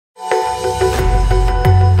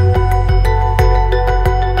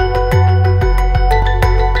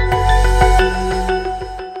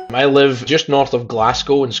I live just north of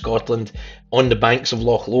Glasgow in Scotland, on the banks of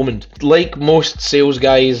Loch Lomond. Like most sales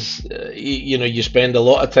guys, you know, you spend a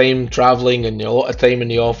lot of time traveling and a lot of time in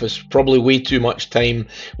the office, probably way too much time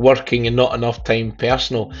working and not enough time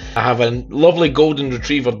personal. I have a lovely golden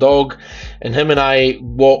retriever dog, and him and I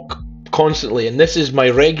walk constantly, and this is my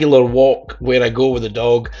regular walk where I go with the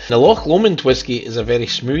dog. The Loch Lomond whiskey is a very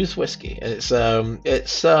smooth whiskey. I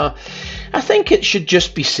think it should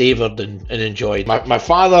just be savoured and enjoyed. My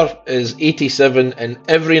father is 87, and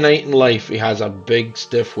every night in life he has a big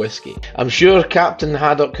stiff whiskey. I'm sure Captain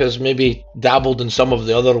Haddock has maybe dabbled in some of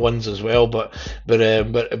the other ones as well, but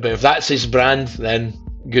if that's his brand, then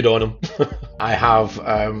good on him. I have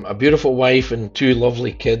a beautiful wife and 2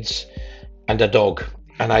 lovely kids and a dog.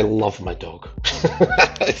 And I love my dog.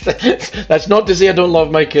 That's not to say I don't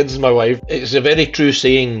love my kids and my wife. It's a very true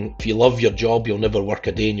saying, if you love your job, you'll never work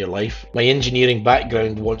a day in your life. My engineering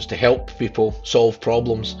background wants to help people solve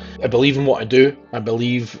problems. I believe in what I do. I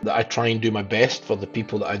believe that I try and do my best for the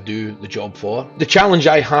people that I do the job for. The challenge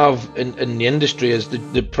I have in the industry is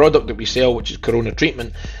the product that we sell, which is corona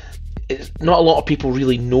treatment. Not a lot of people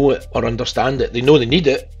really know it or understand it. They know they need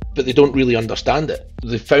it, but they don't really understand it.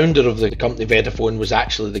 The founder of the company Vetaphone was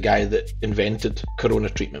actually the guy that invented corona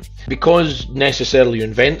treatment. Because necessarily you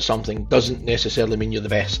invent something doesn't necessarily mean you're the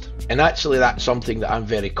best. And actually that's something that I'm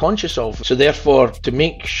very conscious of. So therefore, to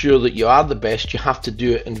make sure that you are the best, you have to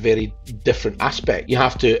do it in very different aspects. You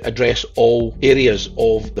have to address all areas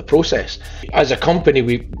of the process. As a company,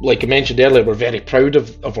 we, like I mentioned earlier, we're very proud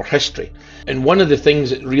of our history. And one of the things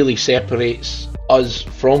that really separates us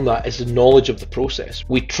from that is the knowledge of the process.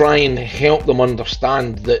 We try and help them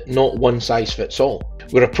understand that not one size fits all.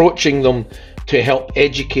 We're approaching them to help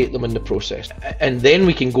educate them in the process, and then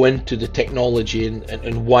we can go into the technology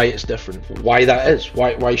and why it's different, why that is,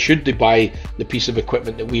 why should they buy the piece of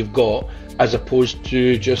equipment that we've got as opposed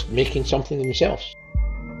to just making something themselves.